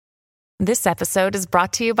This episode is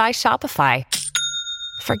brought to you by Shopify.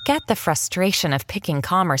 Forget the frustration of picking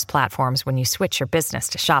commerce platforms when you switch your business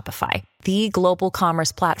to Shopify, the global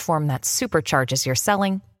commerce platform that supercharges your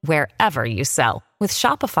selling wherever you sell. With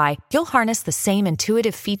Shopify, you'll harness the same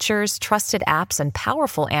intuitive features, trusted apps, and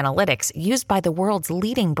powerful analytics used by the world's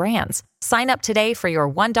leading brands. Sign up today for your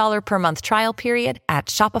 $1 per month trial period at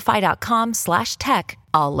shopify.com/tech,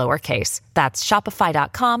 all lowercase. That's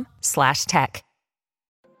shopify.com/tech.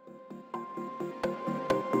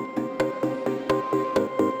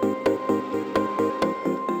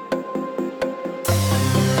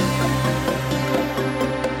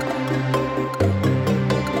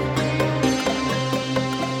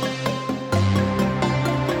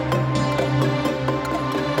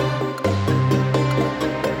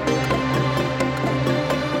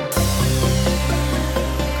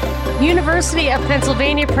 University of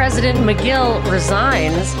Pennsylvania President Magill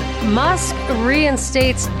resigns, Musk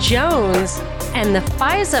reinstates Jones, and the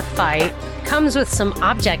FISA fight comes with some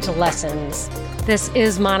object lessons. This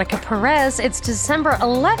is Monica Perez. It's December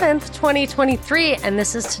 11th, 2023, and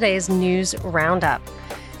this is today's news roundup.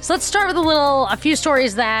 So let's start with a few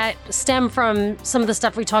stories that stem from some of the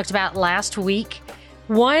stuff we talked about last week.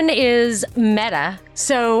 One is Meta.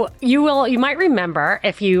 So you might remember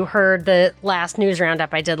if you heard the last news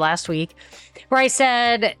roundup I did last week, where I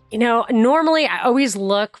said, normally I always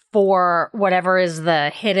look for whatever is the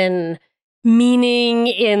hidden meaning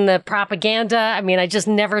in the propaganda. I mean, I just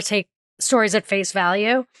never take stories at face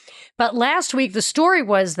value. But last week, the story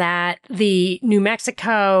was that the New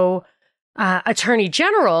Mexico Attorney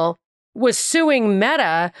General was suing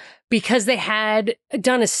Meta because they had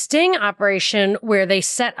done a sting operation where they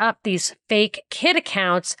set up these fake kid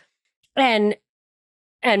accounts and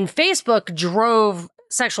Facebook drove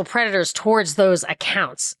sexual predators towards those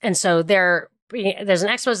accounts. And so there's an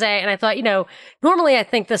expose, and I thought, normally I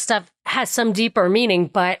think this stuff has some deeper meaning,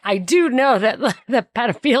 but I do know that the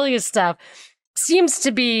pedophilia stuff seems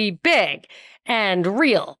to be big and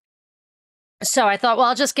real. So I thought, well,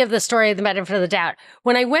 I'll just give the story the benefit of the doubt.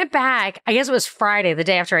 When I went back, I guess it was Friday, the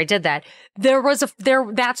day after I did that,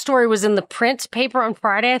 that story was in the print paper on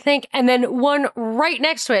Friday, I think. And then one right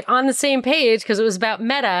next to it on the same page, because it was about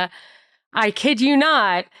Meta, I kid you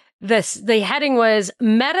not, the heading was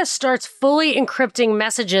Meta starts fully encrypting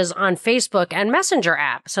messages on Facebook and Messenger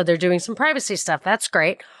app. So they're doing some privacy stuff. That's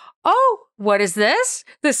great. Oh, what is this?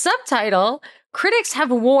 The subtitle: critics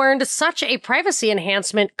have warned such a privacy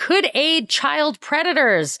enhancement could aid child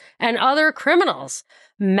predators and other criminals.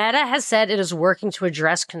 Meta has said it is working to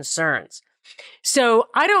address concerns. So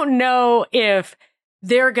I don't know if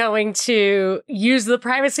they're going to use the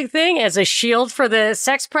privacy thing as a shield for the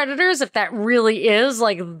sex predators, if that really is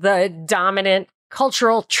like the dominant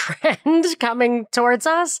cultural trend coming towards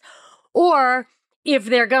us, or if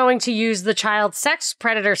they're going to use the child sex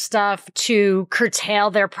predator stuff to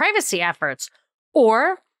curtail their privacy efforts.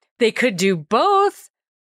 Or they could do both.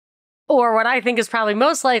 Or what I think is probably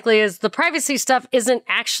most likely is the privacy stuff isn't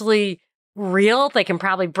actually real. They can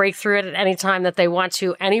probably break through it at any time that they want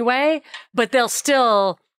to anyway, but they'll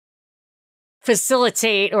still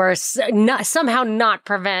facilitate or somehow not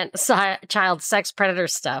prevent child sex predator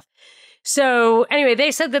stuff. So anyway,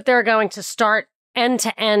 they said that they're going to start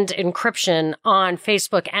end-to-end encryption on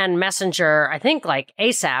Facebook and Messenger, I think like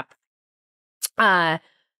ASAP.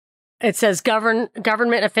 It says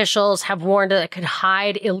government officials have warned that it could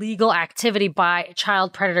hide illegal activity by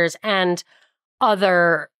child predators and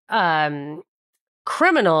other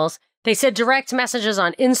criminals. They said direct messages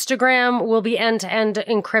on Instagram will be end-to-end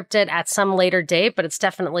encrypted at some later date, but it's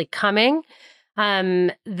definitely coming.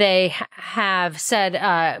 They have said,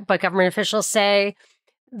 but government officials say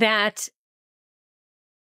that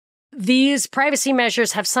these privacy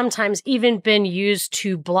measures have sometimes even been used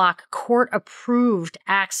to block court-approved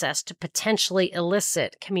access to potentially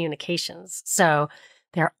illicit communications. So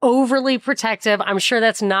they're overly protective. I'm sure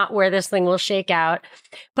that's not where this thing will shake out.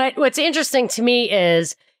 But what's interesting to me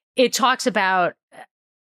is it talks about,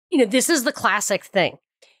 this is the classic thing,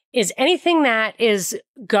 is anything that is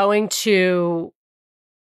going to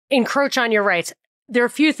encroach on your rights. There are a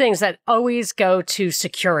few things that always go to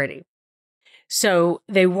security. So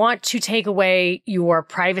they want to take away your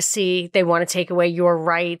privacy. They want to take away your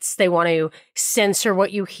rights. They want to censor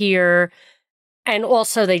what you hear. And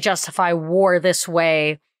also they justify war this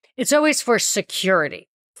way. It's always for security,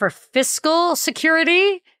 for fiscal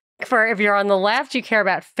security. For if you're on the left, you care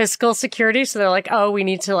about fiscal security. So they're like, oh, we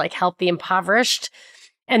need to help the impoverished.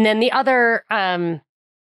 And then the other,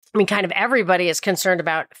 kind of everybody is concerned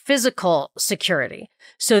about physical security.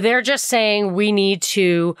 So they're just saying we need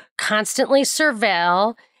to constantly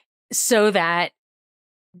surveil so that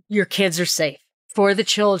your kids are safe. For the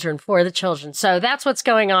children, for the children. So that's what's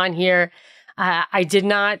going on here. I did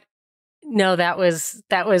not know that was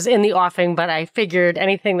in the offing, but I figured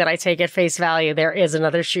anything that I take at face value, there is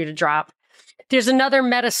another shoe to drop. There's another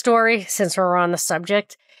meta story, since we're on the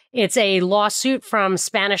subject. It's a lawsuit from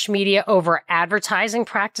Spanish media over advertising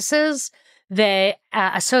practices. The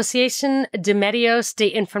Asociación de Medios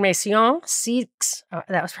de Información seeks,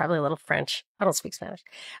 that was probably a little French. I don't speak Spanish,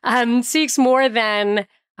 seeks more than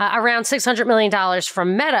around $600 million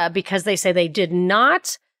from Meta because they say they did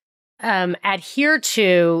not adhere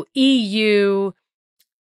to EU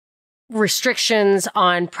restrictions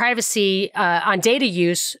on privacy, on data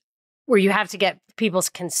use, where you have to get people's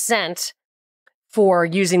consent for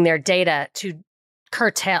using their data to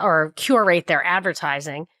curtail or curate their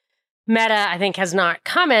advertising. Meta, I think, has not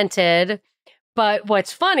commented, but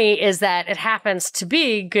what's funny is that it happens to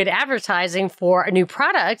be good advertising for a new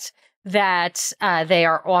product that they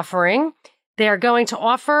are offering. They are going to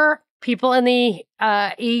offer people in the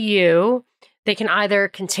EU, they can either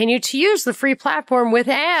continue to use the free platform with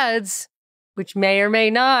ads, which may or may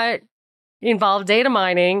not involve data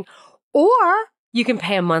mining, or you can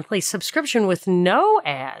pay a monthly subscription with no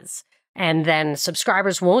ads. And then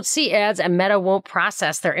subscribers won't see ads and Meta won't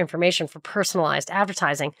process their information for personalized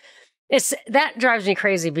advertising. That drives me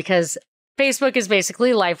crazy because Facebook is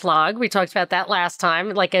basically LifeLog. We talked about that last time,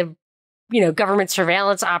 like a government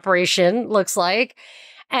surveillance operation looks like.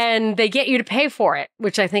 And they get you to pay for it,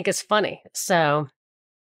 which I think is funny. So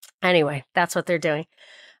anyway, that's what they're doing.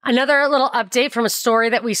 Another little update from a story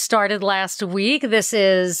that we started last week. This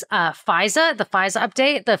is FISA, the FISA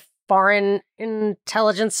update, the Foreign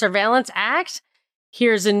Intelligence Surveillance Act.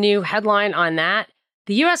 Here's a new headline on that.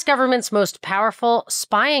 The U.S. government's most powerful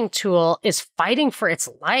spying tool is fighting for its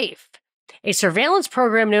life. A surveillance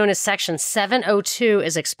program known as Section 702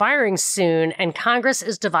 is expiring soon, and Congress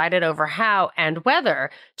is divided over how and whether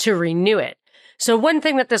to renew it. So one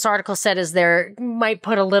thing that this article said is there might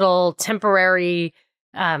put a little temporary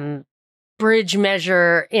bridge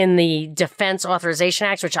measure in the Defense Authorization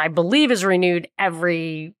Act, which I believe is renewed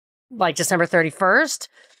every December 31st.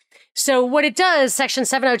 So what it does, Section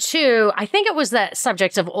 702, I think it was the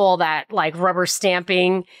subject of all that rubber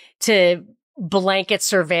stamping to blanket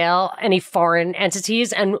surveil any foreign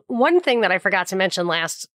entities. And one thing that I forgot to mention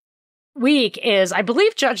last week is I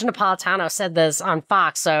believe Judge Napolitano said this on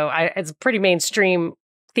Fox. So it's a pretty mainstream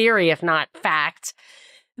theory, if not fact,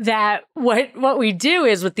 that what we do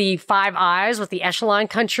is with the Five Eyes, with the echelon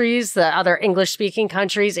countries, the other English speaking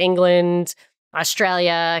countries, England,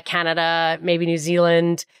 Australia, Canada, maybe New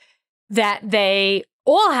Zealand, that they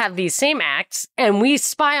all have these same acts and we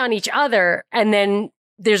spy on each other. And then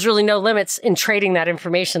there's really no limits in trading that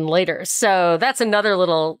information later. So that's another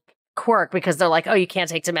little quirk because they're like, oh, you can't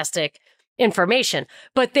take domestic information.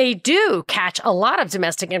 But they do catch a lot of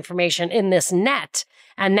domestic information in this net.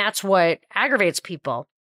 And that's what aggravates people.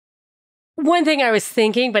 One thing I was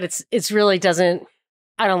thinking, but it's really doesn't,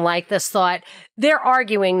 I don't like this thought. They're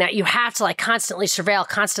arguing that you have to constantly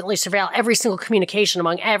surveil every single communication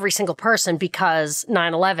among every single person because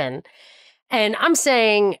 9/11. And I'm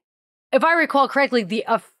saying, if I recall correctly, the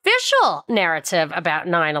official narrative about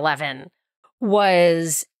 9/11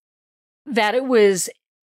 was that it was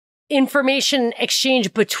information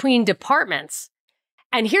exchange between departments.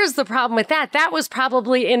 And here's the problem with that. That was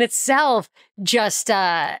probably in itself just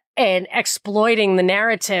an exploiting the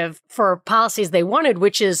narrative for policies they wanted,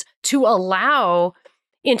 which is to allow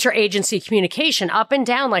interagency communication up and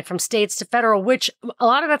down, from states to federal, which a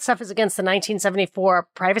lot of that stuff is against the 1974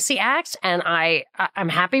 Privacy Act. And I'm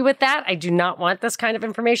happy with that. I do not want this kind of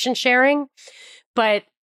information sharing. But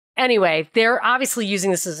anyway, they're obviously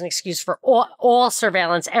using this as an excuse for all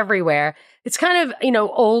surveillance everywhere. It's kind of,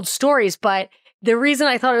 old stories, but the reason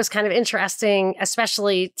I thought it was kind of interesting,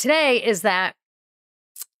 especially today, is that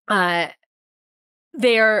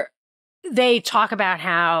they talk about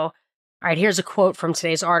how, all right, here's a quote from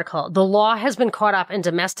today's article. The law has been caught up in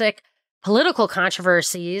domestic political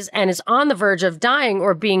controversies and is on the verge of dying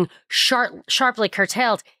or being sharply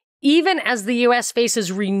curtailed, even as the U.S.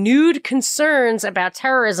 faces renewed concerns about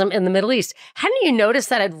terrorism in the Middle East. Hadn't you noticed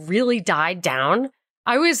that it really died down?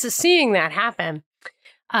 I was seeing that happen.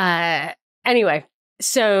 Anyway,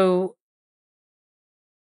 so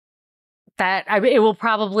that it will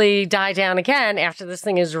probably die down again after this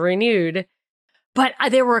thing is renewed. But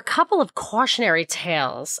there were a couple of cautionary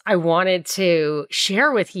tales I wanted to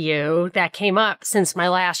share with you that came up since my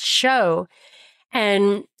last show.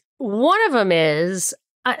 And one of them is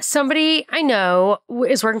somebody I know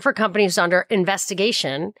is working for a company who's under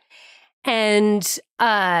investigation. And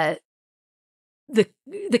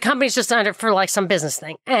the company's just under for like some business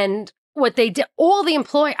thing. And what they did,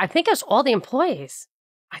 I think it was all the employees,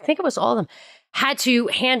 I think it was all of them, had to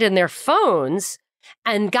hand in their phones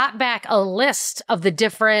and got back a list of the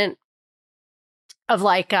different, of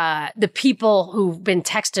like the people who've been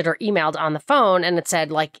texted or emailed on the phone. And it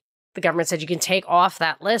said, like, the government said you can take off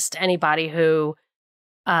that list anybody who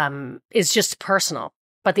is just personal.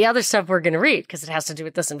 But the other stuff we're going to read because it has to do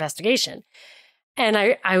with this investigation. And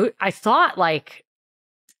I thought, like,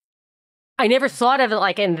 I never thought of it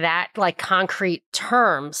like in that like concrete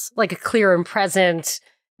terms, like a clear and present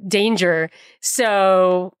danger.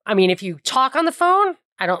 So, I mean, if you talk on the phone,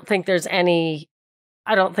 I don't think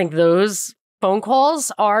those phone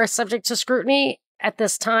calls are subject to scrutiny at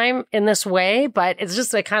this time in this way, but it's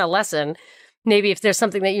just a kind of lesson. Maybe if there's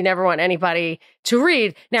something that you never want anybody to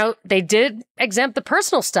read. Now, they did exempt the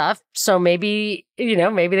personal stuff, so maybe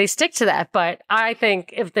they stick to that. But I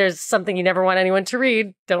think if there's something you never want anyone to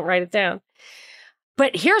read, don't write it down.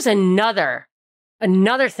 But here's another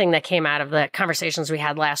thing that came out of the conversations we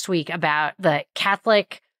had last week about the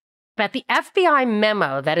FBI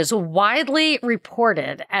memo that is widely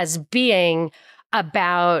reported as being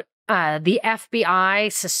about the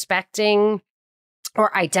FBI suspecting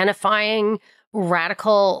or identifying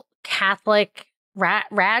radical Catholic,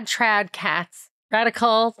 radical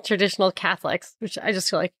traditional Catholics, which I just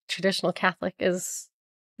feel like traditional Catholic is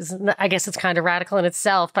I guess it's kind of radical in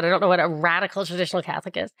itself, but I don't know what a radical traditional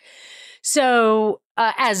Catholic is. So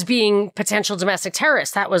as being potential domestic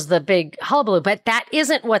terrorists, that was the big hullabaloo. But that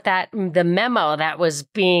isn't what the memo that was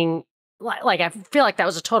being, like, I feel like that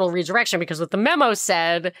was a total redirection, because what the memo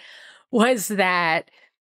said was that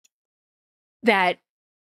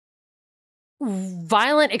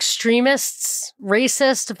violent extremists,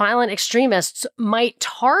 racist violent extremists might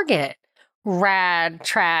target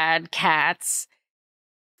trad cats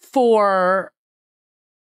for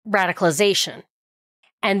radicalization.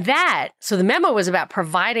 And so the memo was about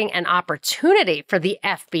providing an opportunity for the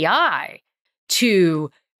FBI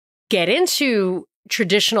to get into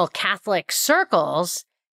traditional Catholic circles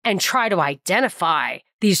and try to identify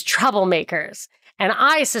these troublemakers. And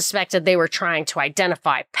I suspected they were trying to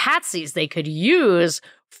identify patsies they could use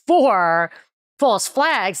for false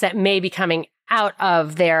flags that may be coming out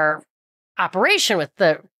of their operation with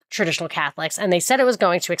the traditional Catholics. And they said it was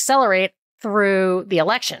going to accelerate through the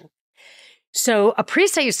election. So a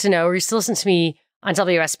priest I used to know, who used to listen to me on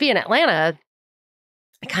WSB in Atlanta,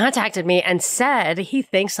 contacted me and said he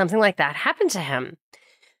thinks something like that happened to him.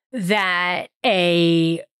 That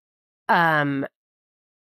it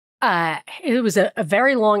was a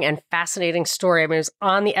very long and fascinating story. I mean, it was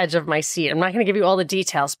on the edge of my seat. I'm not going to give you all the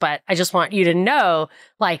details, but I just want you to know,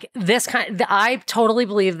 like, I totally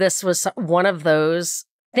believe this was one of those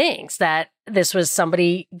things, that this was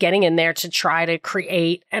somebody getting in there to try to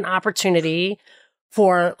create an opportunity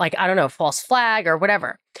for, like, I don't know, false flag or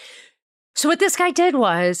whatever. So what this guy did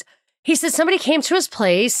was, he said somebody came to his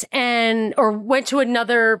place or went to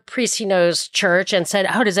another priest he knows church and said,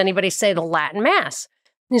 "Oh, does anybody say the Latin Mass?"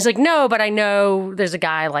 And he's like, "No, but I know there's a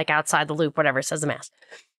guy like outside the loop, whatever, says the Mass."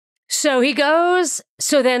 So he goes.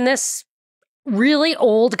 So then this really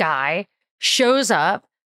old guy shows up,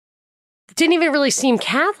 didn't even really seem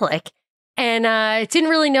Catholic, and didn't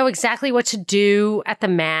really know exactly what to do at the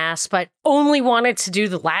Mass, but only wanted to do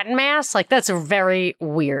the Latin Mass. Like, that's very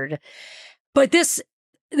weird. But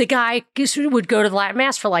the guy would go to the Latin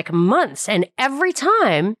Mass for like months, and every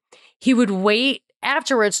time he would wait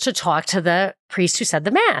afterwards to talk to the priest who said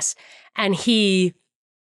the Mass. And he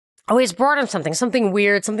always brought him something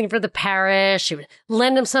weird, something for the parish. He would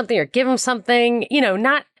lend him something or give him something,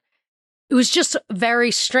 it was just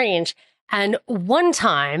very strange. And one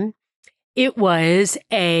time it was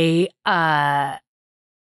a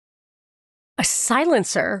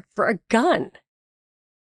silencer for a gun.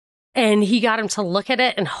 And he got him to look at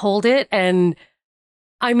it and hold it. And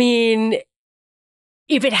I mean,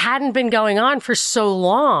 if it hadn't been going on for so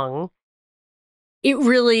long, it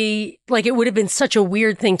really, like, it would have been such a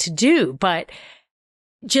weird thing to do. But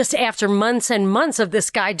just after months and months of this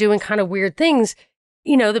guy doing kind of weird things,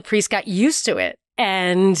 the priest got used to it.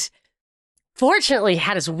 And fortunately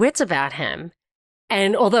had his wits about him.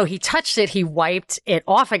 And although he touched it, he wiped it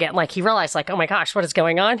off again. Like, he realized, like, oh my gosh, what is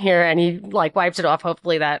going on here? And he like wiped it off.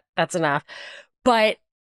 Hopefully that's enough. But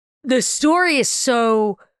the story is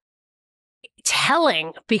so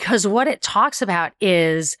telling, because what it talks about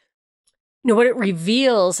is, what it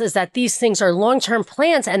reveals is that these things are long-term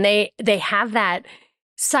plans, and they have that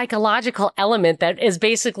psychological element that is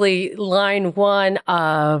basically line one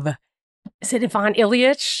of, is it Ivan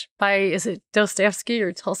Ilyich is it Dostoevsky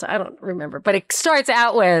or Tolstoy? I don't remember. But it starts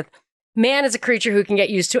out with, man is a creature who can get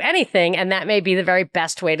used to anything, and that may be the very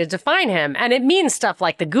best way to define him. And it means stuff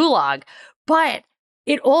like the gulag, but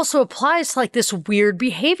it also applies to like this weird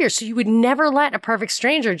behavior. So you would never let a perfect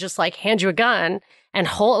stranger just like hand you a gun and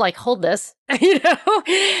hold this,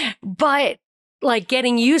 but like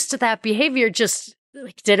getting used to that behavior just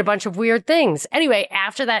like did a bunch of weird things. Anyway,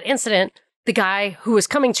 after that incident, the guy who was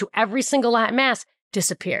coming to every single Latin mass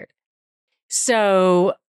disappeared.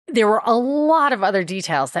 So there were a lot of other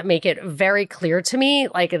details that make it very clear to me,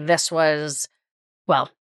 like this was, well,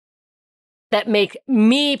 that make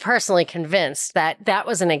me personally convinced that that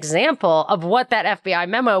was an example of what that FBI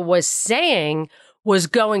memo was saying was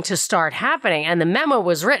going to start happening. And the memo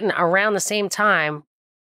was written around the same time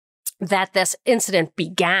that this incident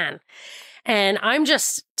began. And I'm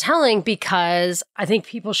just telling because I think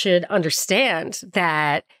people should understand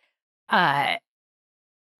that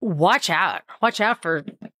watch out for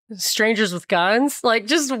strangers with guns. Like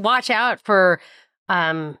just watch out for,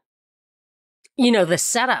 the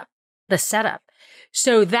setup.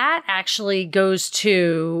 So that actually goes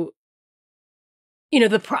to, now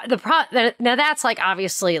that's like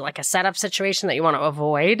obviously like a setup situation that you want to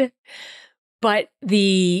avoid, but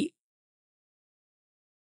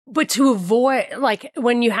to avoid, like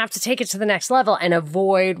when you have to take it to the next level and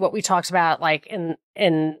avoid what we talked about, like in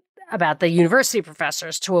about the university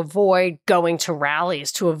professors, to avoid going to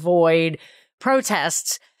rallies, to avoid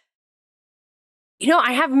protests.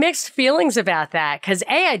 I have mixed feelings about that because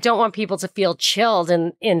I don't want people to feel chilled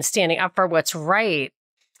in standing up for what's right.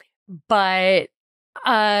 But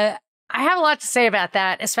I have a lot to say about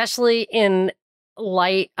that, especially in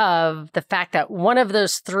light of the fact that one of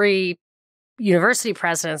those three university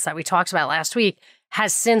presidents that we talked about last week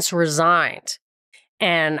has since resigned.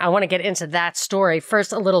 And I want to get into that story.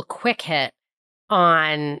 First, a little quick hit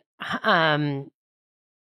on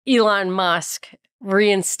Elon Musk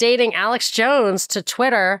reinstating Alex Jones to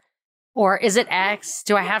Twitter, or is it X?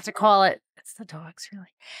 Do I have to call it? It's the dogs, really.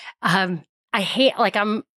 I hate, like,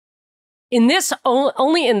 I'm in this,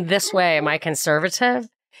 only in this way am I conservative,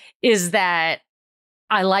 is that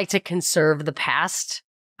I like to conserve the past.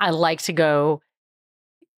 I like to go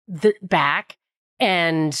back.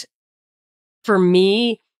 And for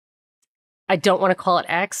me, I don't want to call it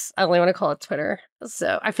X. I only want to call it Twitter.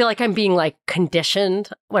 So I feel like I'm being like conditioned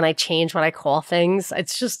when I change what I call things.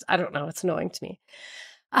 It's just, I don't know. It's annoying to me.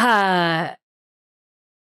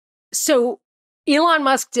 So Elon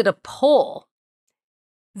Musk did a poll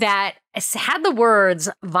that had the words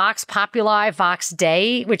Vox Populi, Vox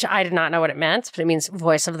Dei, which I did not know what it meant, but it means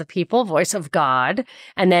voice of the people, voice of God,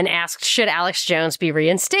 and then asked, should Alex Jones be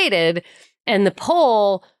reinstated? And the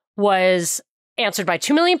poll was answered by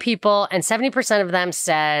 2 million people, and 70% of them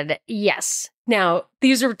said yes. Now,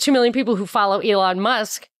 these are 2 million people who follow Elon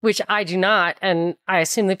Musk, which I do not, and I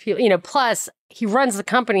assume that people, plus he runs the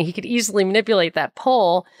company, he could easily manipulate that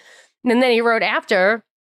poll. And then he wrote after,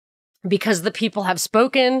 because the people have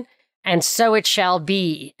spoken, and so it shall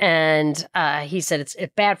be. And he said it's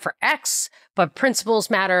bad for X, but principles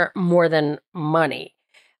matter more than money.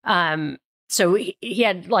 So he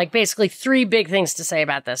had like basically 3 big things to say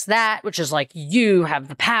about this. That, which is like, you have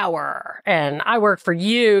the power and I work for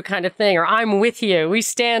you kind of thing, or I'm with you. We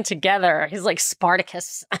stand together. He's like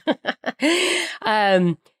Spartacus.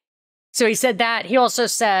 So he said that. He also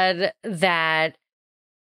said that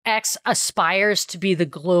X aspires to be the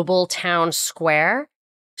global town square.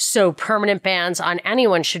 So permanent bans on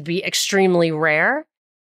anyone should be extremely rare.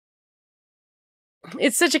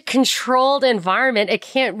 It's such a controlled environment. It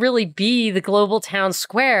can't really be the global town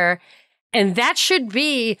square. And that should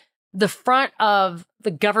be the front of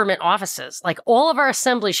the government offices. Like all of our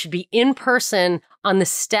assemblies should be in person on the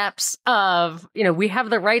steps of, we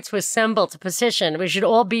have the right to assemble, to petition. We should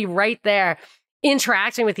all be right there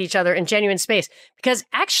interacting with each other in genuine space. Because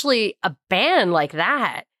actually a ban like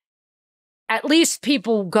that, at least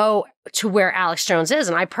people go to where Alex Jones is.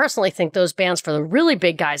 And I personally think those bans for the really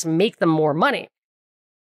big guys make them more money.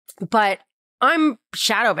 But I'm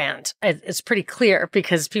shadow banned. It's pretty clear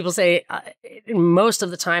because people say most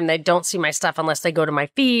of the time they don't see my stuff unless they go to my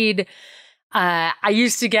feed. I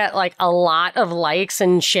used to get like a lot of likes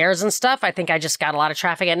and shares and stuff. I think I just got a lot of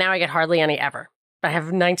traffic, and now I get hardly any ever. I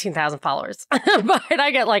have 19,000 followers, but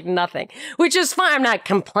I get like nothing, which is fine. I'm not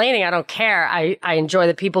complaining. I don't care. I enjoy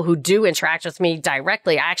the people who do interact with me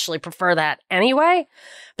directly. I actually prefer that anyway.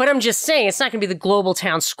 But I'm just saying it's not going to be the global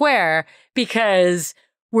town square because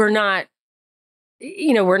we don't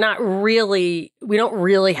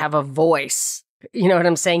really have a voice. You know what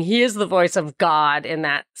I'm saying? He is the voice of God in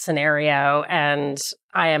that scenario, and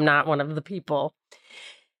I am not one of the people.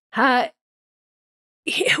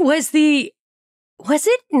 was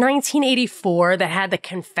it 1984 that had the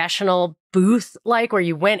confessional booth, like where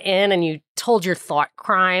you went in and you told your thought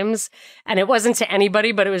crimes and it wasn't to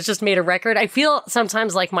anybody, but it was just made a record? I feel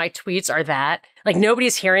sometimes like my tweets are that, like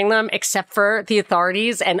nobody's hearing them except for the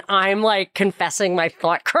authorities. And I'm like confessing my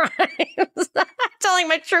thought crimes, telling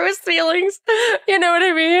my truest feelings. You know what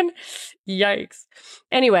I mean? Yikes.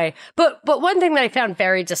 Anyway, but one thing that I found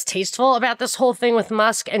very distasteful about this whole thing with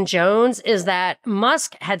Musk and Jones is that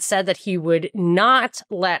Musk had said that he would not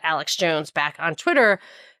let Alex Jones back on Twitter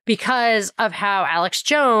because of how Alex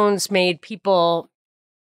Jones made people,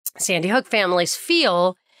 Sandy Hook families,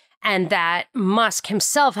 feel, and that Musk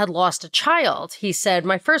himself had lost a child. He said,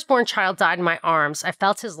 "My firstborn child died in my arms. I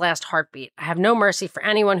felt his last heartbeat. I have no mercy for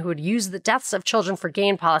anyone who would use the deaths of children for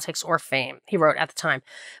gain, politics, or fame," he wrote at the time.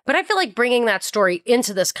 But I feel like bringing that story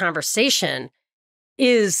into this conversation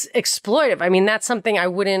is exploitive. I mean, that's something I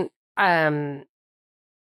wouldn't, I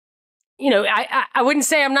wouldn't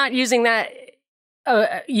say I'm not using that.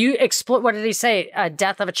 You exploit, what did he say?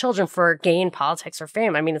 Death of a children for gain, politics, or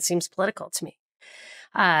fame. I mean, it seems political to me.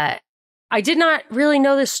 I did not really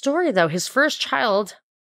know this story, though. His first child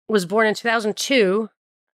was born in 2002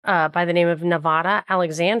 by the name of Nevada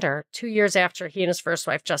Alexander, 2 years after he and his first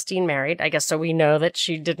wife, Justine, married. I guess so we know that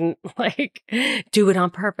she didn't, like, do it on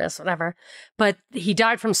purpose, whatever. But he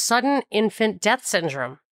died from sudden infant death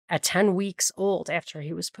syndrome at 10 weeks old after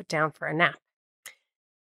he was put down for a nap.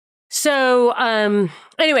 So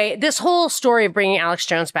anyway, this whole story of bringing Alex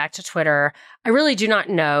Jones back to Twitter, I really do not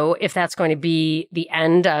know if that's going to be the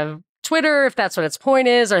end of Twitter, if that's what its point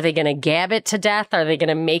is. Are they going to gab it to death? Are they going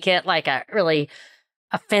to make it like a really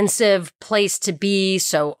offensive place to be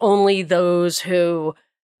so only those who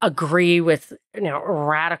agree with,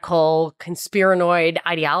 radical conspiranoid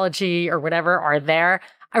ideology or whatever are there?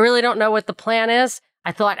 I really don't know what the plan is.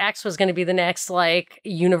 I thought X was going to be the next like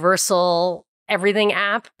universal everything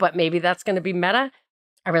app, but maybe that's going to be Meta.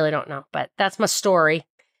 I really don't know, but that's my story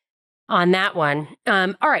on that one.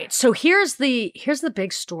 All right, so here's the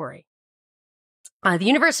big story. The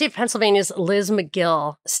University of Pennsylvania's Liz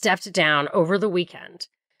Magill stepped down over the weekend.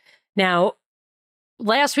 Now,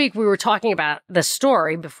 last week we were talking about the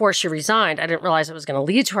story before she resigned. I didn't realize it was going to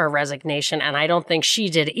lead to her resignation, and I don't think she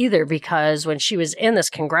did either, because when she was in this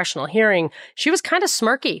congressional hearing, she was kind of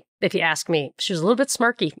smirky, if you ask me. She was a little bit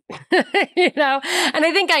smirky, and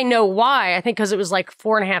I think I know why. I think because it was like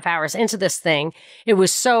 4.5 hours into this thing. It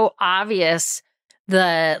was so obvious,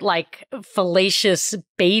 the like fallacious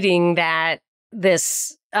baiting that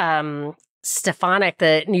this Stefanik,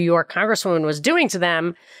 the New York congresswoman, was doing to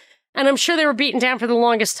them. And I'm sure they were beaten down for the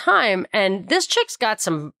longest time. And this chick's got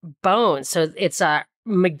some bones. So it's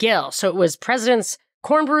Magill. So it was Presidents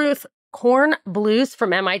Kornbluth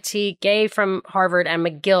from MIT, Gay from Harvard, and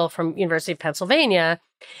Magill from University of Pennsylvania.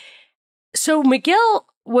 So Magill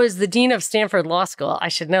was the dean of Stanford Law School. I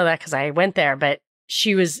should know that because I went there, but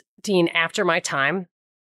she was dean after my time.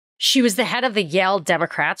 She was the head of the Yale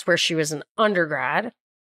Democrats, where she was an undergrad.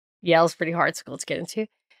 Yale's a pretty hard school to get into.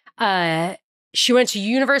 She went to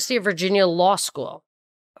University of Virginia Law School,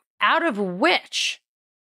 out of which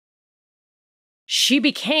she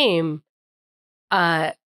became,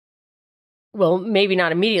 well, maybe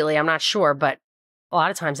not immediately, I'm not sure, but a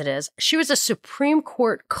lot of times it is. She was a Supreme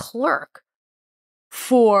Court clerk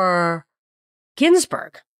for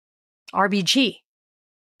Ginsburg, RBG.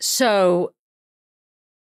 So,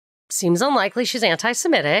 seems unlikely she's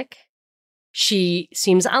anti-Semitic. She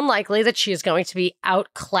seems unlikely that she is going to be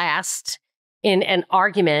outclassed in an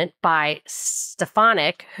argument by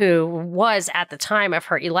Stefanik, who was at the time of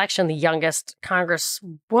her election the youngest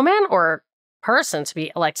congresswoman or person to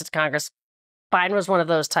be elected to Congress. Biden was one of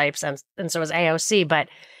those types, and so was AOC. But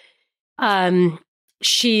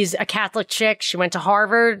she's a Catholic chick. She went to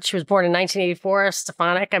Harvard. She was born in 1984.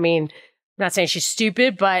 Stefanik. I mean, I'm not saying she's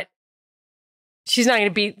stupid, but she's not going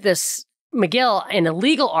to beat this Magill in a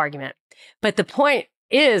legal argument. But the point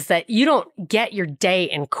is that you don't get your day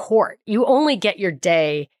in court. You only get your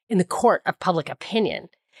day in the court of public opinion.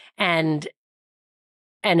 And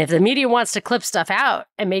if the media wants to clip stuff out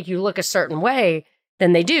and make you look a certain way,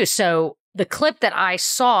 then they do. So the clip that I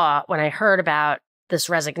saw when I heard about this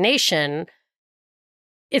resignation,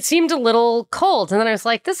 it seemed a little cold. And then I was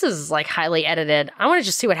like, this is like highly edited. I want to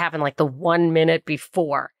just see what happened like the 1 minute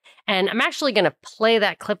before. And I'm actually going to play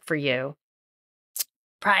that clip for you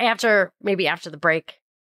maybe after the break,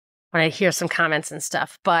 when I hear some comments and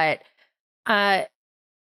stuff. But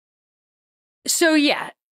so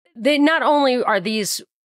yeah, they not only are these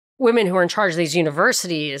women who are in charge of these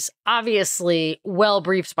universities obviously well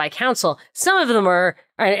briefed by counsel, some of them are,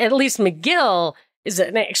 at least Magill is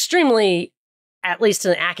an extremely at least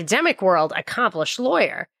in the academic world, accomplished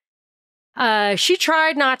lawyer. She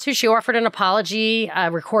tried not to. She offered an apology, a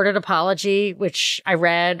recorded apology, which I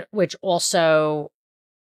read, which also,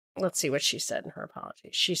 let's see what she said in her apology.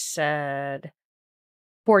 She said,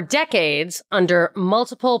 for decades, under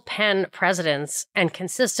multiple Penn presidents and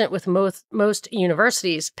consistent with most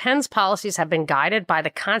universities, Penn's policies have been guided by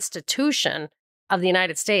the Constitution of the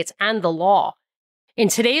United States and the law. In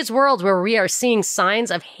today's world where we are seeing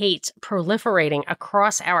signs of hate proliferating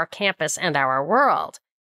across our campus and our world,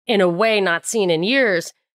 in a way not seen in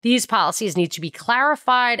years, these policies need to be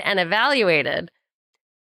clarified and evaluated.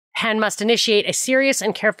 Penn must initiate a serious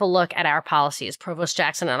and careful look at our policies. Provost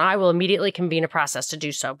Jackson and I will immediately convene a process to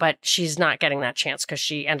do so, but she's not getting that chance because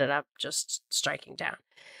she ended up just striking down.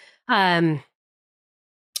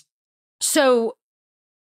 So,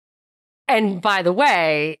 and by the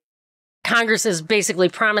way, Congress is basically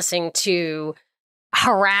promising to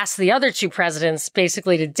harass the other two presidents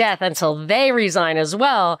basically to death until they resign as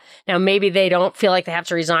well. Now, maybe they don't feel like they have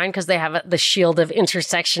to resign because they have the shield of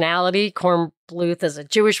intersectionality. Kornbluth is a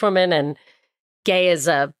Jewish woman and Gay is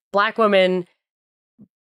a black woman.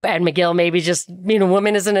 And Magill maybe just being a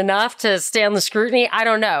woman isn't enough to stand the scrutiny. I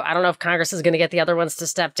don't know. I don't know if Congress is going to get the other ones to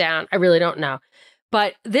step down. I really don't know.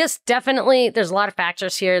 But this definitely, there's a lot of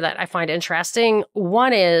factors here that I find interesting.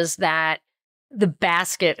 One is that the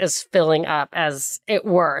basket is filling up, as it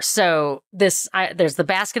were. So there's the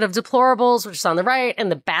basket of deplorables, which is on the right, and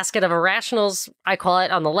the basket of irrationals, I call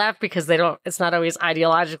it, on the left, because it's not always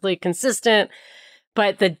ideologically consistent.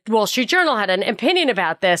 But the Wall Street Journal had an opinion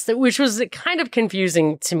about this, which was kind of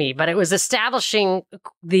confusing to me, but it was establishing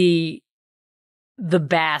the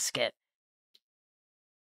basket.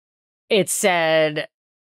 It said,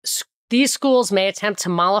 these schools may attempt to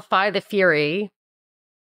mollify the fury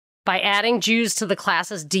by adding Jews to the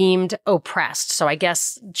classes deemed oppressed. So I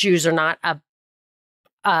guess Jews are not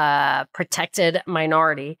a protected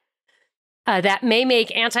minority. That may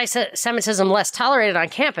make anti-Semitism less tolerated on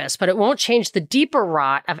campus, but it won't change the deeper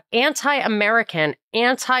rot of anti-American,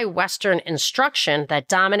 anti-Western instruction that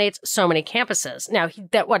dominates so many campuses. Now,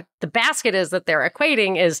 what the basket is that they're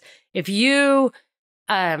equating is if you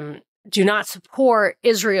do not support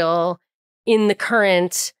Israel in the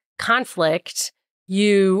current conflict,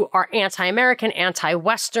 you are anti-American,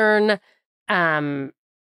 anti-Western. You're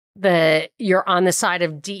on the side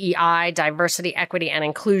of DEI, diversity, equity, and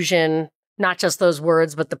inclusion. Not just those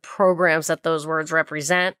words, but the programs that those words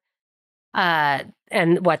represent. And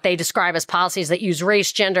what they describe as policies that use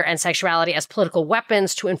race, gender, and sexuality as political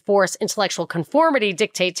weapons to enforce intellectual conformity,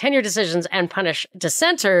 dictate tenure decisions, and punish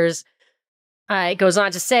dissenters. It goes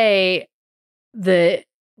on to say the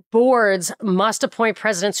boards must appoint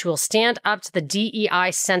presidents who will stand up to the DEI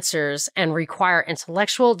censors and require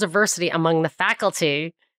intellectual diversity among the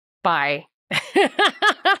faculty by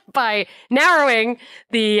by narrowing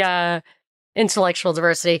the intellectual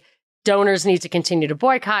diversity. Donors need to continue to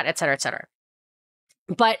boycott, et cetera, et cetera.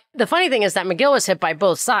 But the funny thing is that Magill was hit by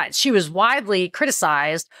both sides. She was widely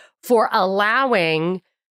criticized for allowing,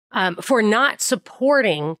 for not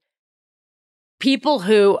supporting people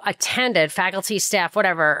who attended, faculty, staff,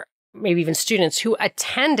 whatever, maybe even students who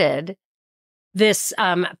attended this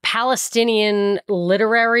Palestinian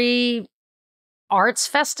literary arts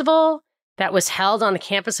festival that was held on the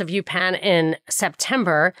campus of UPenn in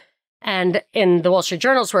September. And in the Wall Street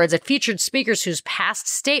Journal's words, it featured speakers whose past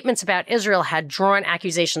statements about Israel had drawn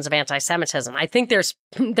accusations of anti-Semitism. I think they're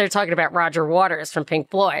talking about Roger Waters from Pink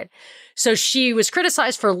Floyd. So she was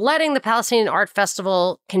criticized for letting the Palestinian Art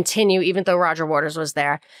Festival continue, even though Roger Waters was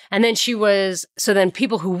there. And then then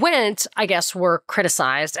people who went, I guess, were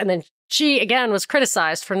criticized. And then she, again, was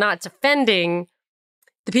criticized for not defending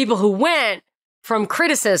the people who went from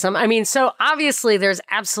criticism. I mean, so obviously there's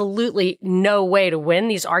absolutely no way to win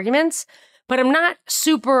these arguments, but I'm not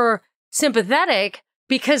super sympathetic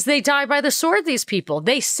because they die by the sword, these people.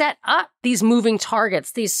 They set up these moving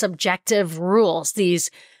targets, these subjective rules, these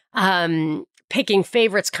picking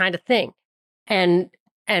favorites kind of thing. And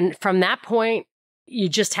from that point, you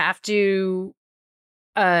just have to,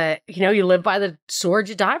 you live by the sword,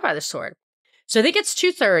 you die by the sword. So I think it's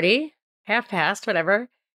 2:30, half past, whatever.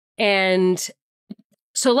 And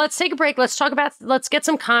so let's take a break. Let's get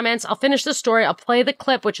some comments. I'll finish the story. I'll play the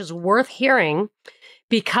clip, which is worth hearing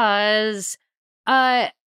because,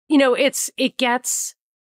 it gets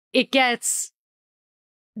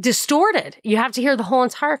distorted. You have to hear the whole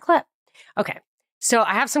entire clip. Okay. So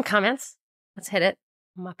I have some comments. Let's hit it,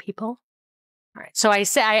 my people. All right. So I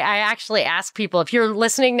actually ask people, if you're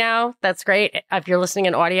listening now, that's great. If you're listening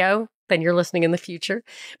in audio, then you're listening in the future.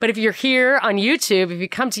 But if you're here on YouTube, if you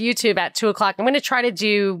come to YouTube at 2 o'clock, I'm going to try to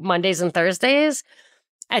do Mondays and Thursdays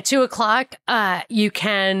at 2 o'clock. You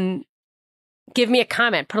can give me a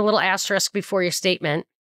comment, put a little asterisk before your statement.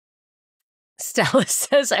 Stella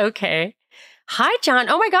says, okay. Hi, John.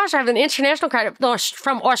 Oh my gosh, I have an international credit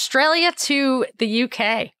from Australia to the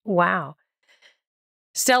UK. Wow.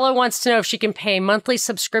 Stella wants to know if she can pay monthly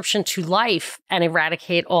subscription to Life and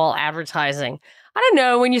eradicate all advertising. I don't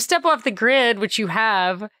know. When you step off the grid, which you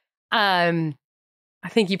have, I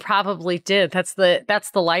think you probably did. That's the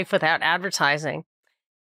life without advertising.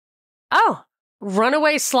 Oh,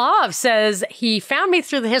 Runaway Slav says he found me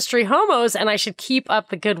through the History Homos and I should keep up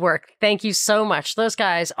the good work. Thank you so much. Those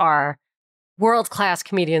guys are world-class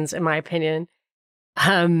comedians, in my opinion.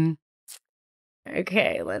 Okay,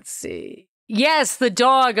 let's see. Yes, the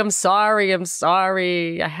dog. I'm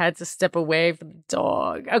sorry. I had to step away from the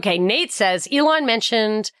dog. Okay, Nate says Elon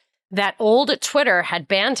mentioned that old Twitter had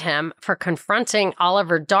banned him for confronting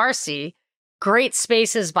Oliver Darcy. Great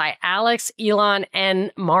spaces by Alex, Elon,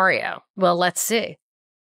 and Mario. Well, let's see.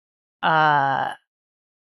 Yes,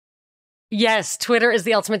 Twitter is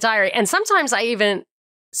the ultimate diary. And sometimes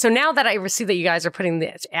so now that I see that you guys are putting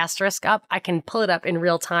the asterisk up, I can pull it up in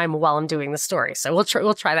real time while I'm doing the story. So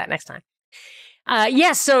we'll try that next time.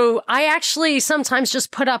 So I actually sometimes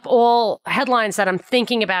just put up all headlines that I'm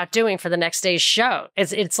thinking about doing for the next day's show.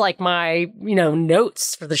 It's like my,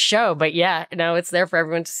 notes for the show. But yeah, it's there for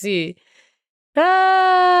everyone to see.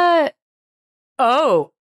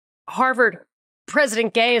 Harvard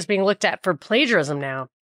President Gay is being looked at for plagiarism now.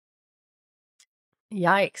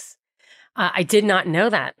 Yikes. I did not know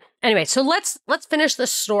that. Anyway, so let's finish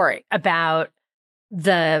this story about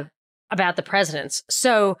the presidents.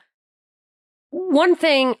 So one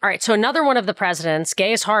thing, all right, so another one of the presidents,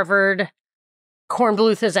 Gay is Harvard,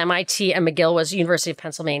 Kornbluth is MIT, and Magill was University of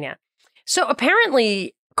Pennsylvania. So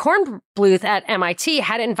apparently Kornbluth at MIT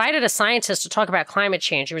had invited a scientist to talk about climate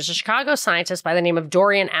change. He was a Chicago scientist by the name of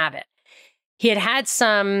Dorian Abbott. He had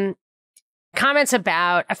some comments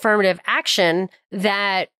about affirmative action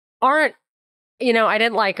that aren't, I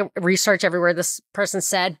didn't research every word this person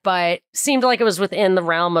said, but seemed like it was within the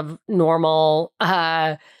realm of normal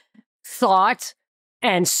thought,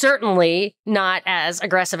 and certainly not as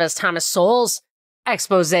aggressive as Thomas Sowell's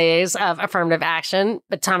exposés of affirmative action.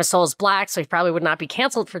 But Thomas Sowell's black, so he probably would not be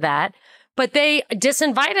canceled for that. But they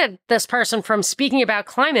disinvited this person from speaking about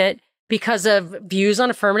climate because of views on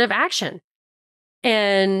affirmative action.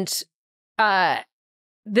 And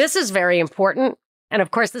this is very important. And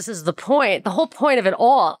of course, this is the point. The whole point of it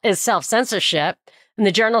all is self-censorship. And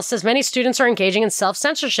the journal says many students are engaging in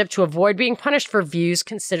self-censorship to avoid being punished for views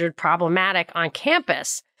considered problematic on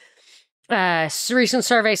campus. A recent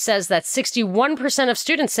survey says that 61% of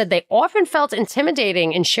students said they often felt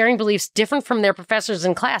intimidating in sharing beliefs different from their professors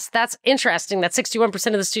in class. That's interesting that 61%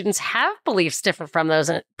 of the students have beliefs different from those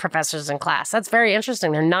professors in class. That's very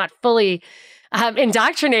interesting. They're not fully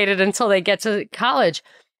indoctrinated until they get to college.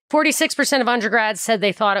 46% of undergrads said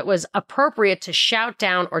they thought it was appropriate to shout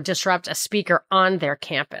down or disrupt a speaker on their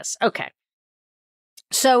campus. Okay.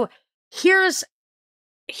 So here's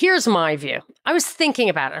my view. I was thinking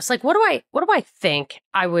about it. I was like, what do I think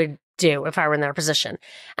I would do if I were in their position?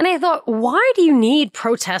 And I thought, why do you need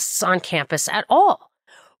protests on campus at all?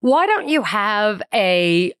 Why don't you have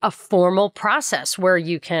a formal process where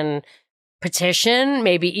you can petition,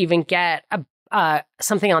 maybe even get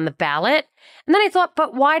something on the ballot? And then I thought,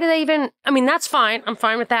 but why do they even, that's fine. I'm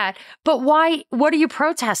fine with that. But why, what are you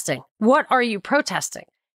protesting? What are you protesting?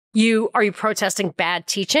 Are you protesting bad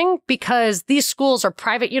teaching? Because these schools are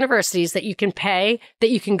private universities that you can pay,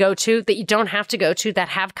 that you can go to, that you don't have to go to, that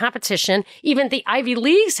have competition. Even the Ivy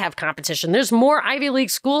Leagues have competition. There's more Ivy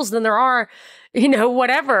League schools than there are,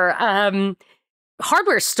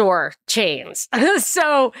 hardware store chains.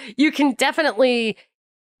 So you can definitely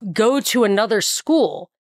go to another school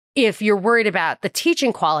if you're worried about the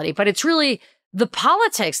teaching quality, but it's really the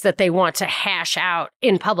politics that they want to hash out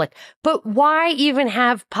in public. But why even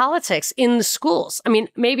have politics in the schools?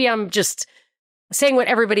 Maybe I'm just saying what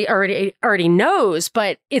everybody already knows,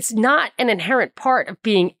 but it's not an inherent part of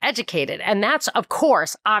being educated. And that's, of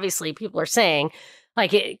course, obviously people are saying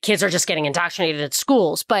kids are just getting indoctrinated at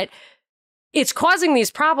schools, but it's causing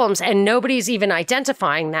these problems and nobody's even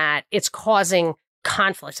identifying that it's causing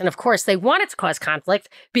conflict. And of course, they want it to cause conflict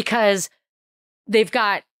because they've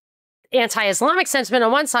got anti-Islamic sentiment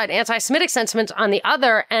on one side, anti-Semitic sentiment on the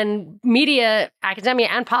other, and media, academia,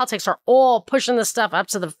 and politics are all pushing this stuff up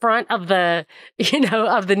to the front of the,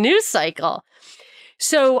 of the news cycle.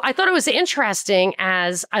 So I thought it was interesting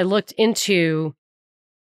as I looked into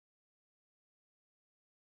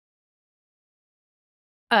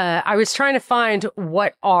I was trying to find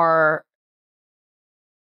what are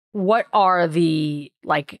the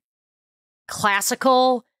like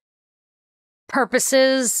classical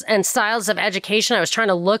purposes and styles of education. I was trying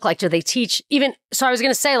to look like, do they teach even, so I was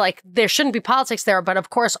going to say like, there shouldn't be politics there, but of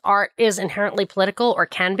course art is inherently political or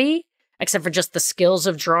can be, except for just the skills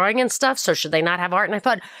of drawing and stuff. So should they not have art? And I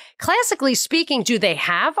thought, classically speaking, do they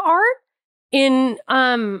have art in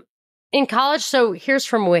college? So here's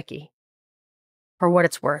from Wiki, for what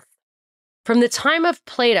it's worth. From the time of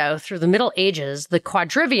Plato through the Middle Ages, the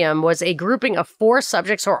quadrivium was a grouping of 4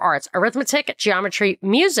 subjects or arts: arithmetic, geometry,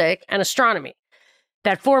 music, and astronomy,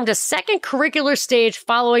 that formed a second curricular stage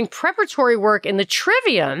following preparatory work in the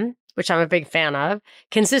trivium, which I'm a big fan of,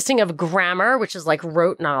 consisting of grammar, which is like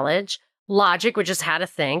rote knowledge, logic, which is how to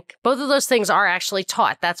think. Both of those things are actually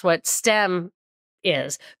taught. That's what STEM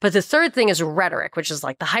is. But the third thing is rhetoric, which is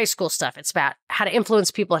like the high school stuff. It's about how to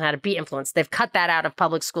influence people and how to be influenced. They've cut that out of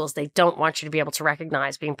public schools. They don't want you to be able to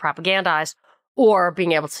recognize being propagandized or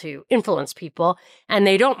being able to influence people. And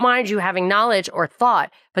they don't mind you having knowledge or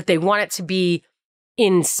thought, but they want it to be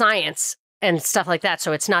in science and stuff like that.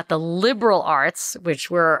 So it's not the liberal arts,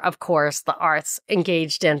 which were, of course, the arts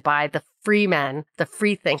engaged in by the free men, the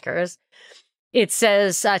free thinkers. It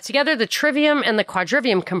says, together the trivium and the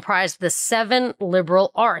quadrivium comprised the 7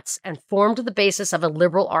 liberal arts and formed the basis of a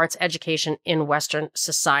liberal arts education in Western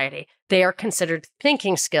society. They are considered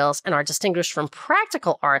thinking skills and are distinguished from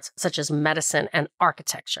practical arts such as medicine and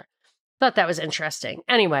architecture. Thought that was interesting.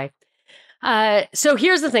 Anyway, so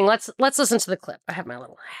here's the thing. Let's listen to the clip. I have my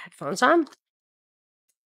little headphones on.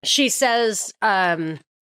 She says, well,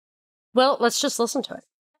 let's just listen to it.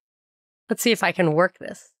 Let's see if I can work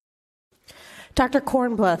this. Dr.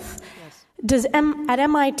 Kornbluth, yes. At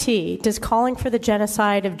MIT, does calling for the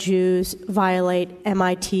genocide of Jews violate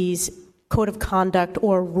MIT's code of conduct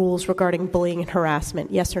or rules regarding bullying and harassment?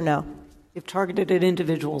 Yes or no? If targeted at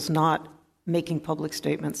individuals, not making public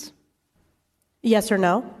statements. Yes or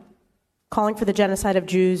no? Calling for the genocide of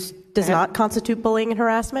Jews does not constitute bullying and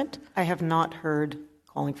harassment? I have not heard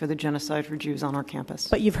calling for the genocide for Jews on our campus.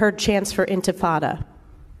 But you've heard chants for intifada.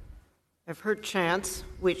 I've heard chants,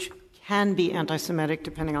 which can be anti-Semitic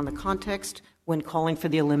depending on the context, when calling for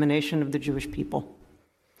the elimination of the Jewish people.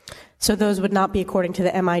 So those would not be according to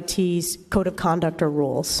the MIT's code of conduct or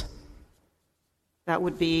rules? That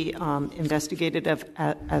would be investigated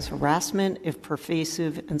as harassment if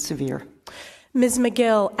pervasive and severe. Ms.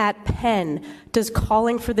 Magill, at Penn, does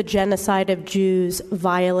calling for the genocide of Jews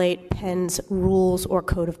violate Penn's rules or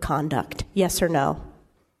code of conduct? Yes or no?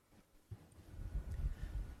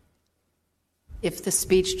 If the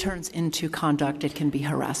speech turns into conduct, it can be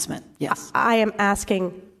harassment, yes. I am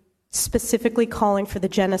asking specifically calling for the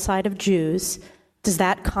genocide of Jews. Does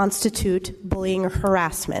that constitute bullying or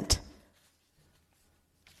harassment?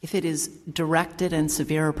 If it is directed and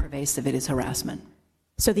severe or pervasive, it is harassment.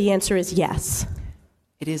 So the answer is yes.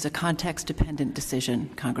 It is a context-dependent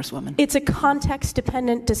decision, Congresswoman. It's a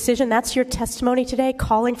context-dependent decision. That's your testimony today.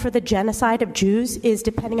 Calling for the genocide of Jews is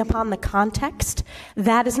depending upon the context.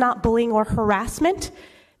 That is not bullying or harassment.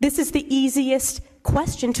 This is the easiest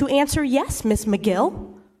question to answer yes, Ms.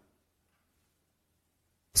 Magill.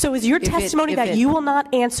 So is your testimony that you will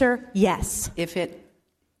not answer yes? If the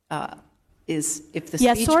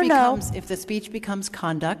yes or no? If the speech becomes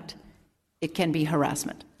conduct, it can be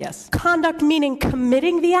harassment, yes. Conduct meaning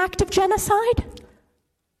committing the act of genocide?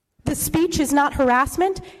 The speech is not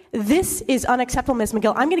harassment? This is unacceptable, Ms.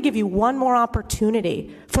 Magill. I'm going to give you one more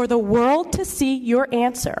opportunity for the world to see your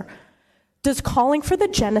answer. Does calling for the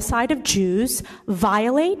genocide of Jews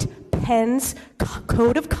violate Penn's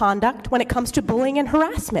code of conduct when it comes to bullying and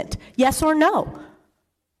harassment? Yes or no?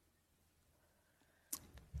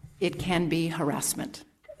 It can be harassment.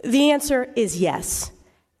 The answer is yes.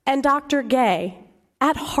 And Dr. Gay,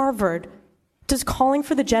 at Harvard, does calling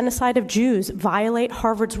for the genocide of Jews violate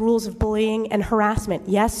Harvard's rules of bullying and harassment?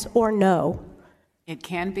 Yes or no? It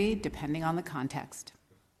can be, depending on the context.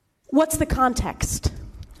 What's the context?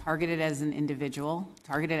 Targeted as an individual,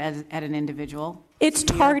 targeted at an individual. It's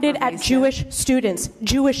targeted at Jewish students,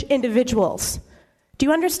 Jewish individuals. Do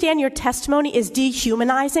you understand your testimony is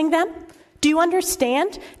dehumanizing them? Do you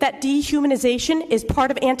understand that dehumanization is part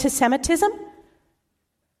of anti-Semitism?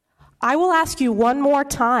 I will ask you one more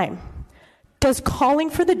time. Does calling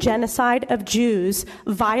for the genocide of Jews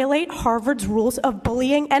violate Harvard's rules of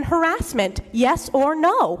bullying and harassment? Yes or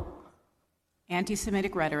no?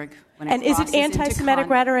 Anti-Semitic rhetoric. And is it anti-Semitic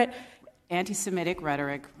rhetoric? Anti-Semitic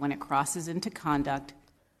rhetoric, when it crosses into conduct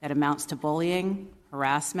that amounts to bullying,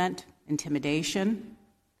 harassment, intimidation,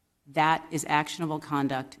 that is actionable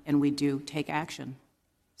conduct, and we do take action.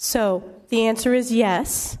 So the answer is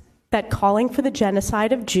yes, that calling for the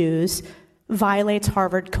genocide of Jews violates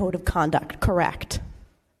Harvard Code of Conduct, correct?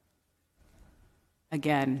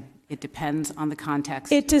 Again, it depends on the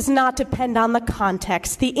context. It does not depend on the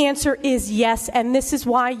context. The answer is yes, and this is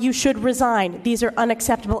why you should resign. These are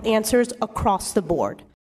unacceptable answers across the board.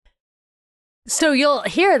 So you'll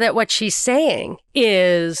hear that what she's saying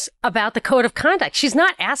is about the code of conduct. She's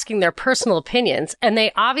not asking their personal opinions. And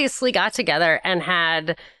they obviously got together and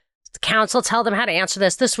had counsel tell them how to answer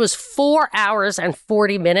this. This was 4 hours and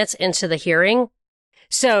 40 minutes into the hearing.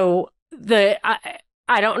 So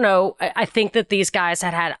I don't know. I think that these guys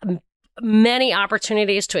had many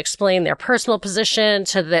opportunities to explain their personal position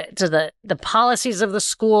to the policies of the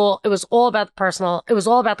school. It was all about the personal. It was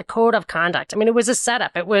all about the code of conduct. I mean, it was a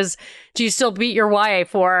setup. It was, do you still beat your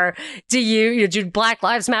wife, or do Black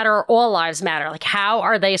Lives Matter or all lives matter? Like, how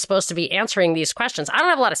are they supposed to be answering these questions? I don't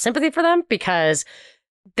have a lot of sympathy for them because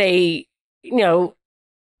they,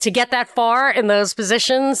 to get that far in those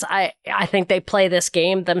positions, I think they play this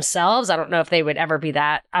game themselves. I don't know if they would ever be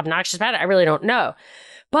that obnoxious about it. I really don't know.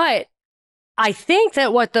 But I think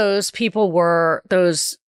that what those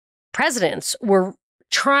presidents were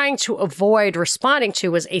trying to avoid responding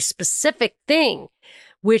to was a specific thing,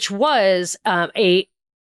 which was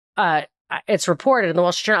it's reported in the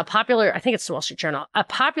Wall Street Journal, a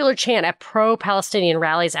popular chant at pro-Palestinian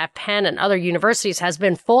rallies at Penn and other universities has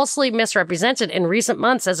been falsely misrepresented in recent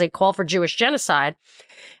months as a call for Jewish genocide.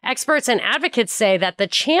 Experts and advocates say that the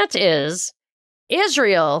chant is,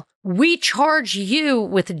 Israel, we charge you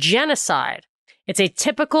with genocide. It's a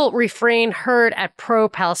typical refrain heard at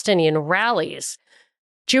pro-Palestinian rallies.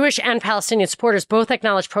 Jewish and Palestinian supporters both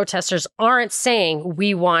acknowledge protesters aren't saying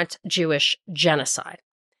we want Jewish genocide.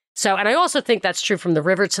 So, and I also think that's true from the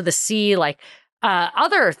river to the sea. Like,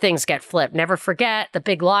 other things get flipped. Never forget the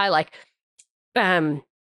big lie. Like,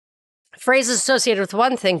 phrases associated with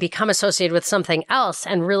one thing become associated with something else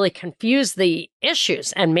and really confuse the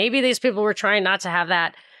issues. And maybe these people were trying not to have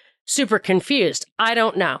that super confused. I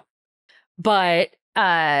don't know. But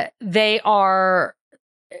Magill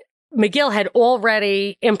had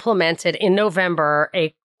already implemented in November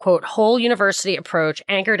a quote, whole university approach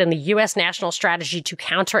anchored in the U.S. national strategy to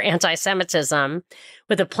counter anti-Semitism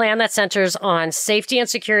with a plan that centers on safety and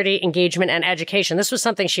security, engagement, and education. This was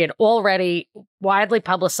something she had already widely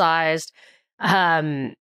publicized.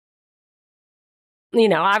 Obviously,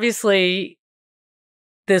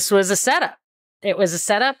 this was a setup. It was a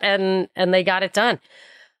setup, and they got it done.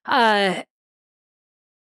 But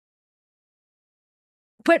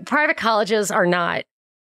private colleges are not.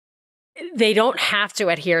 They don't have to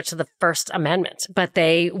adhere to the First Amendment, but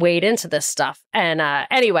they wade into this stuff. And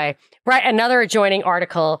anyway, right, another adjoining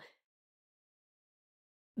article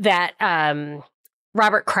that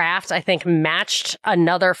Robert Kraft, I think, matched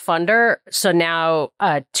another funder. So now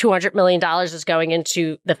 $200 million is going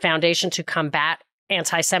into the Foundation to Combat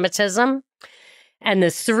Anti-Semitism. And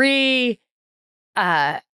the three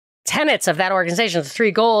tenets of that organization, the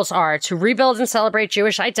three goals are to rebuild and celebrate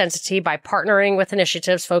Jewish identity by partnering with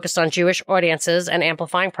initiatives focused on Jewish audiences and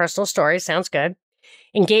amplifying personal stories. Sounds good.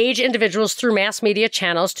 Engage individuals through mass media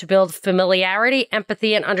channels to build familiarity,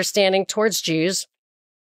 empathy, and understanding towards Jews.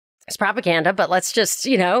 It's propaganda, but let's just,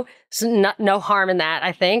 no harm in that,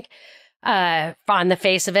 I think, on the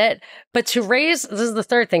face of it. But this is the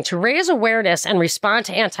third thing, to raise awareness and respond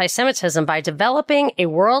to anti-Semitism by developing a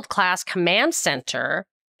world-class command center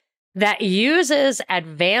that uses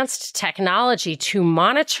advanced technology to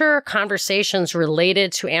monitor conversations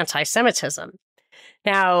related to anti-Semitism.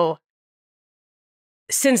 Now,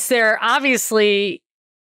 since they're obviously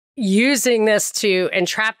using this to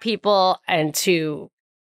entrap people and to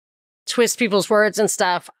twist people's words and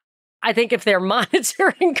stuff, I think if they're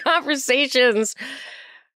monitoring conversations,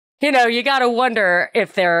 you got to wonder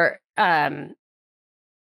if they're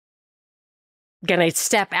going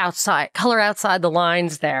to color outside the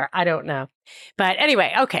lines there. I don't know. But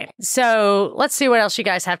anyway, okay. So let's see what else you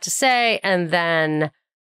guys have to say, and then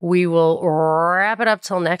we will wrap it up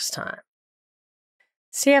till next time.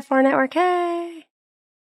 CFR Network, hey.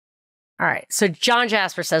 All right. So John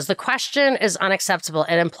Jasper says, the question is unacceptable.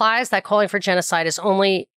 It implies that calling for genocide is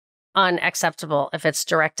only unacceptable if it's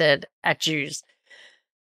directed at Jews.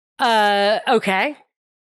 Okay.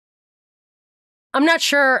 I'm not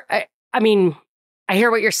sure. I mean, I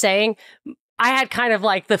hear what you're saying. I had kind of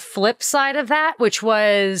like the flip side of that, which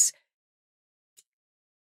was,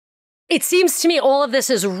 it seems to me all of this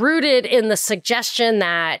is rooted in the suggestion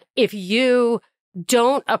that if you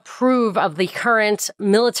don't approve of the current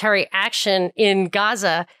military action in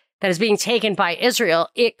Gaza that is being taken by Israel,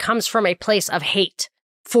 it comes from a place of hate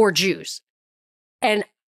for Jews. And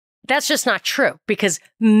that's just not true because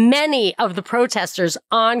many of the protesters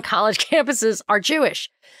on college campuses are Jewish.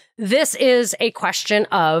 This is a question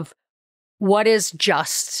of what is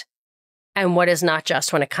just and what is not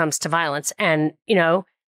just when it comes to violence. And, you know,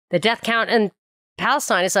 the death count in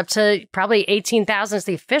Palestine is up to probably 18,000 is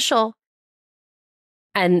the official.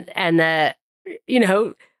 And the, you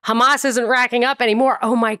know, Hamas isn't racking up anymore.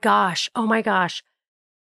 Oh my gosh.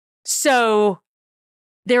 So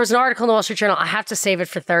there was an article in the Wall Street Journal, I have to save it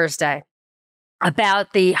for Thursday,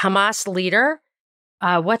 about the Hamas leader.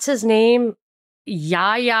 What's his name?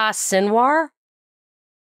 Yahya Sinwar.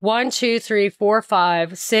 1, 2, 3, 4,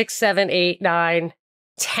 5, 6, 7, 8, 9,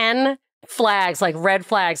 10 flags, like red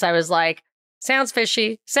flags. I was like, sounds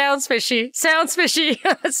fishy. So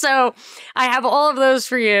I have all of those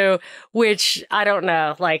for you, which I don't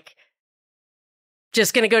know, like,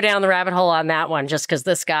 just going to go down the rabbit hole on that one just because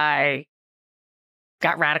this guy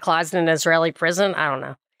got radicalized in an Israeli prison. I don't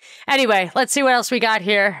know. Anyway, let's see what else we got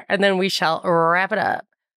here, and then we shall wrap it up.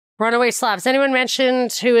 Runaway Slavs. Anyone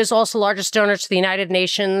mentioned who is also largest donor to the United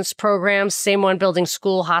Nations programs? Same one building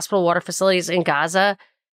school, hospital, water facilities in Gaza.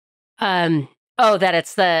 That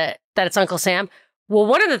it's Uncle Sam. Well,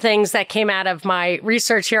 one of the things that came out of my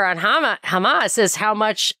research here on Hamas is how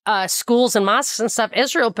much schools and mosques and stuff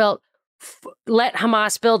Israel let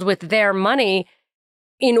Hamas build with their money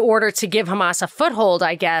in order to give Hamas a foothold,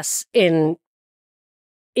 I guess, in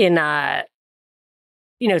tension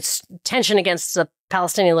against the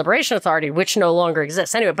Palestinian Liberation Authority, which no longer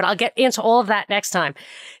exists. Anyway, but I'll get into all of that next time.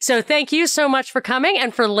 So thank you so much for coming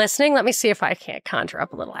and for listening. Let me see if I can't conjure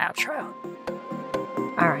up a little outro.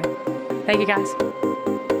 All right. Thank you, guys.